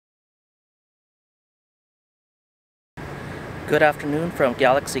Good afternoon from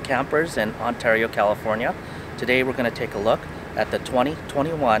Galaxy Campers in Ontario, California. Today we're going to take a look at the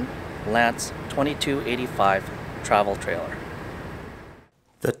 2021 Lance 2285 travel trailer.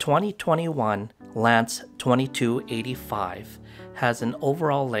 The 2021 Lance 2285 has an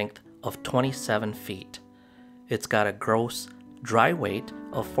overall length of 27 feet. It's got a gross dry weight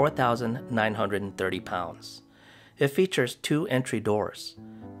of 4,930 pounds. It features two entry doors.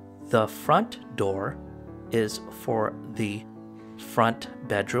 The front door is for the front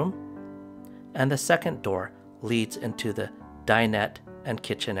bedroom, and the second door leads into the dinette and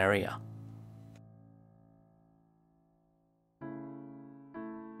kitchen area.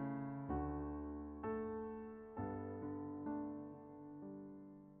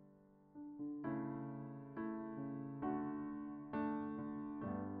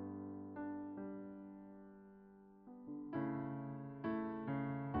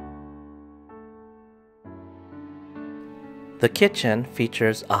 The kitchen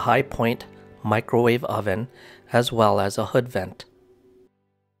features a high-point microwave oven as well as a hood vent.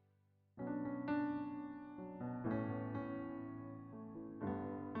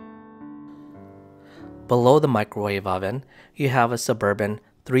 Below the microwave oven, you have a Suburban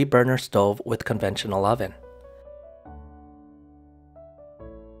 3-burner stove with conventional oven.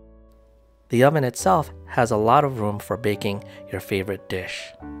 The oven itself has a lot of room for baking your favorite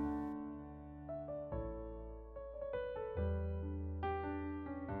dish.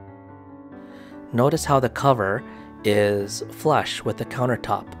 Notice how the cover is flush with the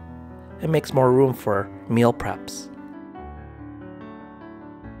countertop. It makes more room for meal preps.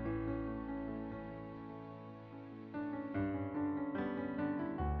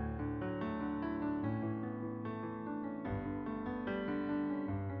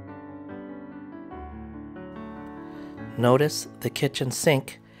 Notice the kitchen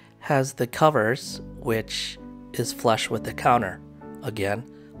sink has the covers, which is flush with the counter. Again,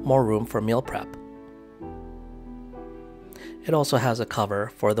 more room for meal prep. It also has a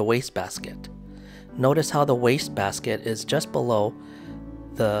cover for the wastebasket. Notice how the wastebasket is just below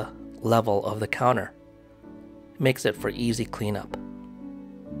the level of the counter. It makes it for easy cleanup.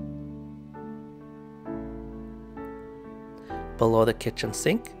 Below the kitchen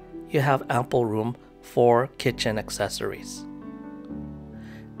sink, you have ample room for kitchen accessories.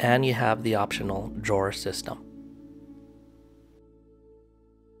 And you have the optional drawer system.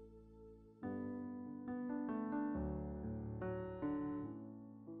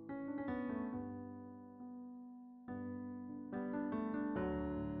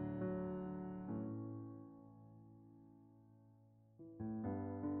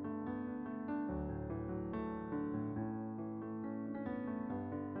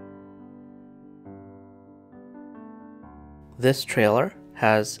 This trailer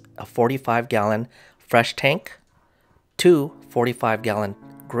has a 45-gallon fresh tank, two 45-gallon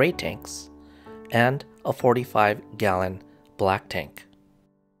gray tanks, and a 45-gallon black tank.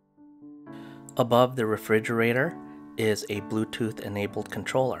 Above the refrigerator is a Bluetooth-enabled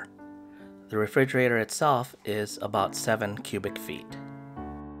controller. The refrigerator itself is about 7 cubic feet.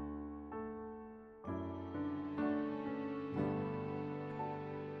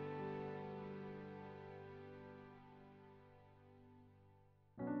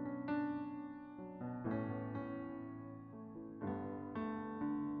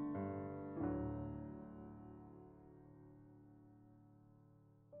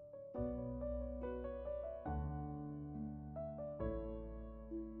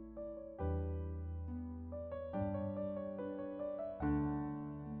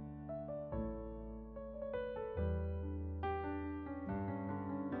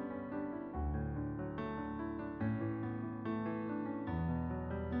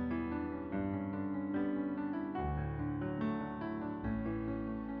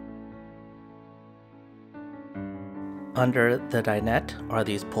 Under the dinette are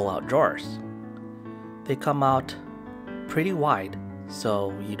these pull-out drawers. They come out pretty wide,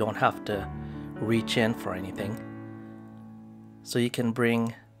 so you don't have to reach in for anything. So you can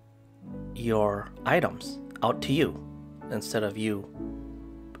bring your items out to you instead of you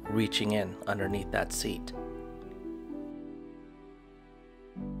reaching in underneath that seat.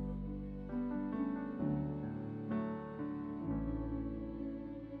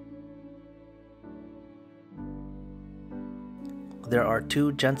 There are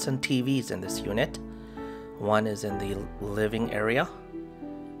two Jensen TVs in this unit. One is in the living area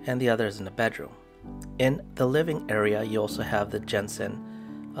and the other is in the bedroom. In the living area, you also have the Jensen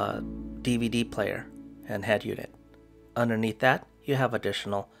DVD player and head unit. Underneath that, you have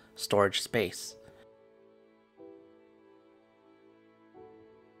additional storage space.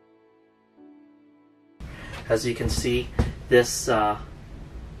 As you can see, This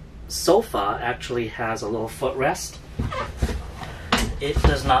sofa actually has a little footrest. It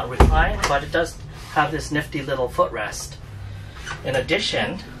does not recline, but it does have this nifty little footrest. In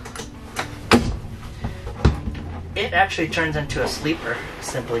addition, it actually turns into a sleeper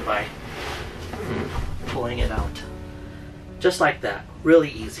simply by pulling it out. Just like that.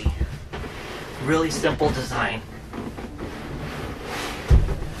 Really easy. Really simple design.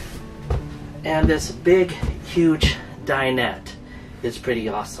 And this big, huge dinette is pretty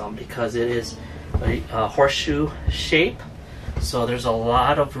awesome because it is a horseshoe shape, so there's a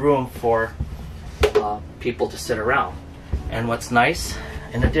lot of room for people to sit around. And what's nice,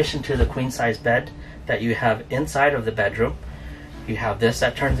 in addition to the queen size bed that you have inside of the bedroom, you have this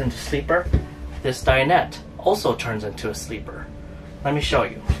that turns into sleeper. This dinette also turns into a sleeper. Let me show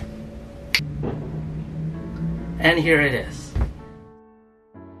you. And here it is.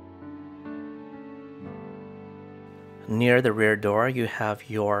 Near the rear door, you have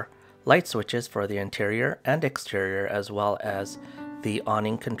your light switches for the interior and exterior, as well as the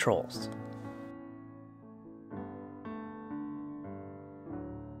awning controls.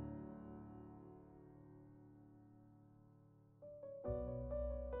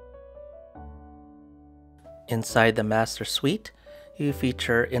 Inside the master suite, you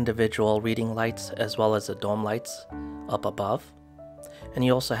feature individual reading lights as well as the dome lights up above. And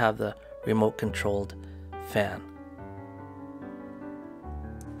you also have the remote controlled fan.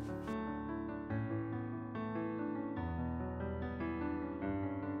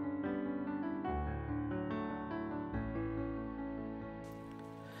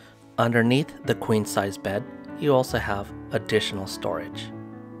 Underneath the queen size bed, you also have additional storage.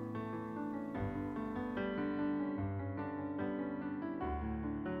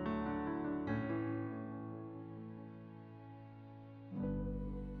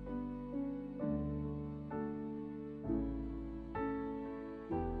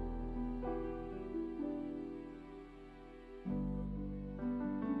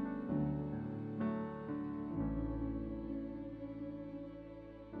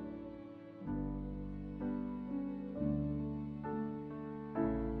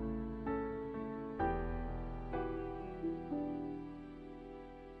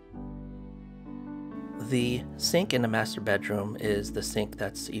 The sink in the master bedroom is the sink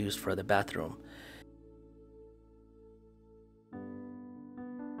that's used for the bathroom.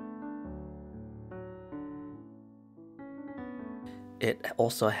 It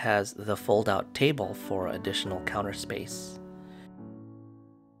also has the fold-out table for additional counter space.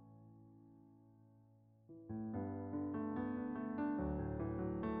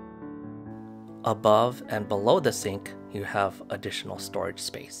 Above and below the sink, you have additional storage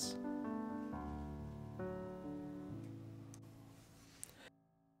space.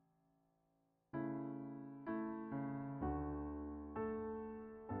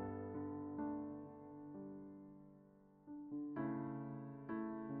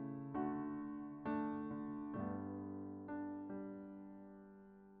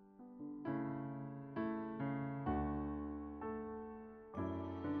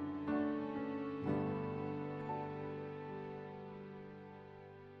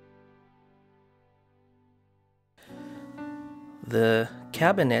 The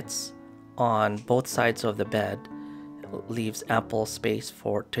cabinets on both sides of the bed leaves ample space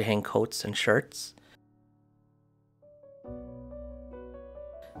to hang coats and shirts.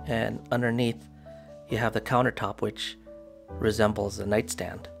 And underneath you have the countertop, which resembles a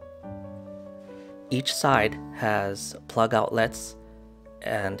nightstand. Each side has plug outlets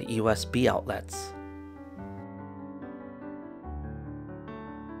and USB outlets.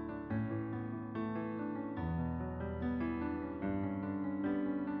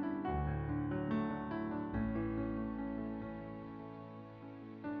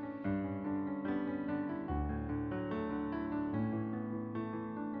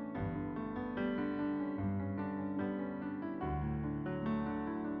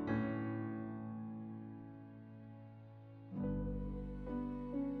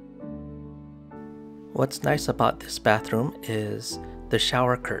 What's nice about this bathroom is the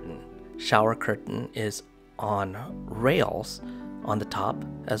shower curtain. Shower curtain is on rails on the top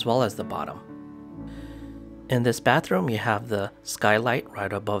as well as the bottom. In this bathroom, you have the skylight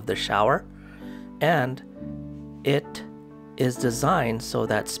right above the shower, and it is designed so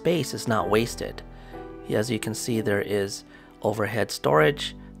that space is not wasted. As you can see, there is overhead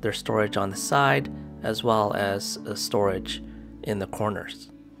storage, there's storage on the side, as well as storage in the corners.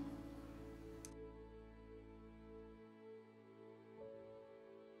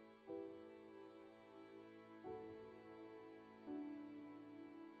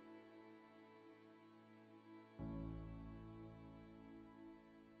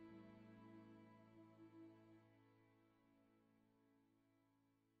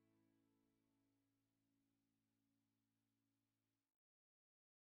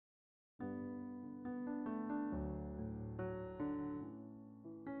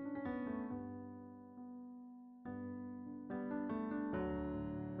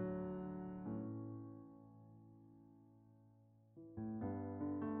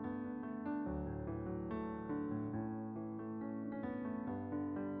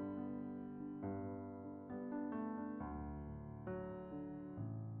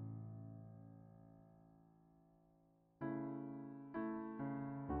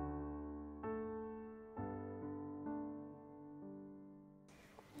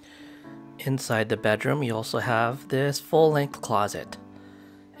 Inside the bedroom, you also have this full-length closet.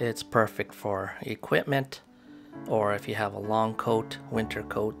 It's perfect for equipment, or if you have a long coat, winter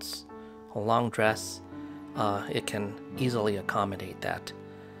coats, a long dress, it can easily accommodate that.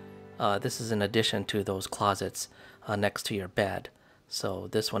 This is in addition to those closets next to your bed, so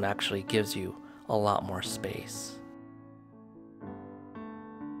this one actually gives you a lot more space.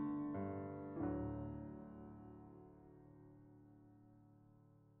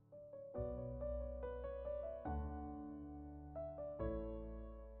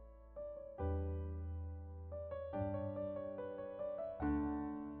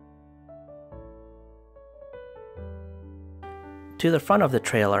 To the front of the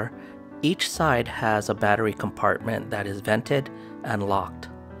trailer, each side has a battery compartment that is vented and locked.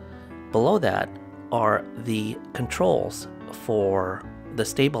 Below that are the controls for the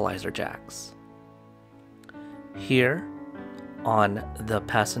stabilizer jacks. Here on the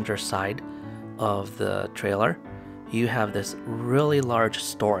passenger side of the trailer, you have this really large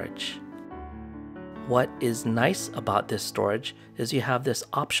storage. What is nice about this storage is you have this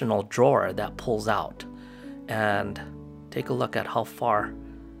optional drawer that pulls out, and take a look at how far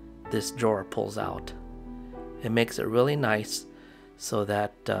this drawer pulls out. It makes it really nice so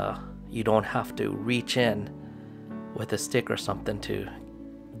that you don't have to reach in with a stick or something to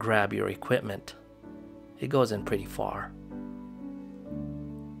grab your equipment. It goes in pretty far.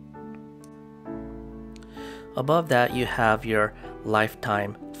 Above that, you have your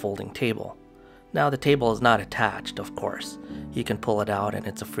lifetime folding table. Now the table is not attached, of course. You can pull it out and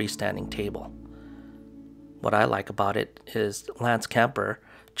it's a freestanding table. What I like about it is Lance Camper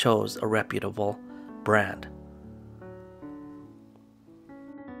chose a reputable brand.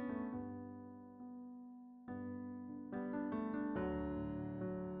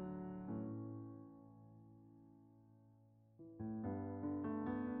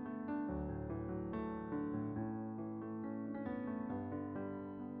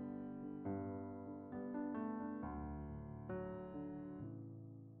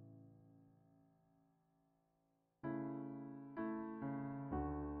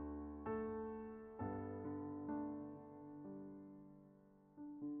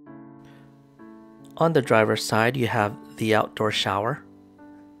 On the driver's side, you have the outdoor shower.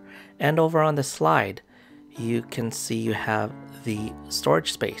 And over on the slide, you can see you have the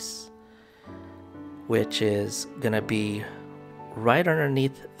storage space, which is going to be right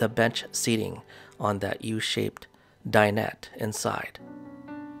underneath the bench seating on that U-shaped dinette inside.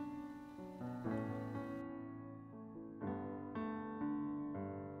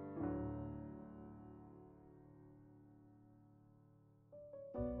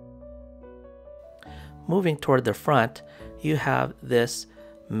 Moving toward the front, you have this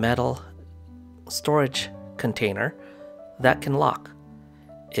metal storage container that can lock.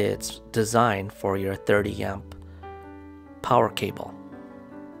 It's designed for your 30 amp power cable.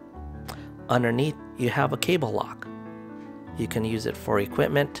 Underneath, you have a cable lock. You can use it for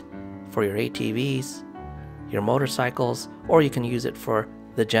equipment, for your ATVs, your motorcycles, or you can use it for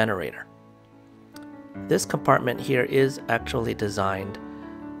the generator. This compartment here is actually designed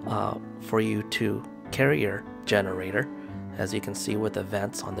for you to carry your generator, as you can see with the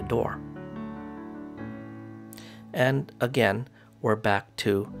vents on the door. And again, we're back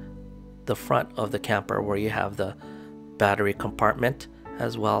to the front of the camper where you have the battery compartment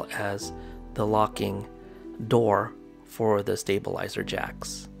as well as the locking door for the stabilizer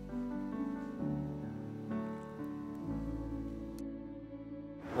jacks.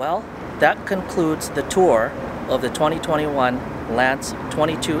 Well, that concludes the tour of the 2021 Lance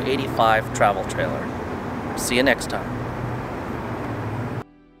 2285 travel trailer. See you next time.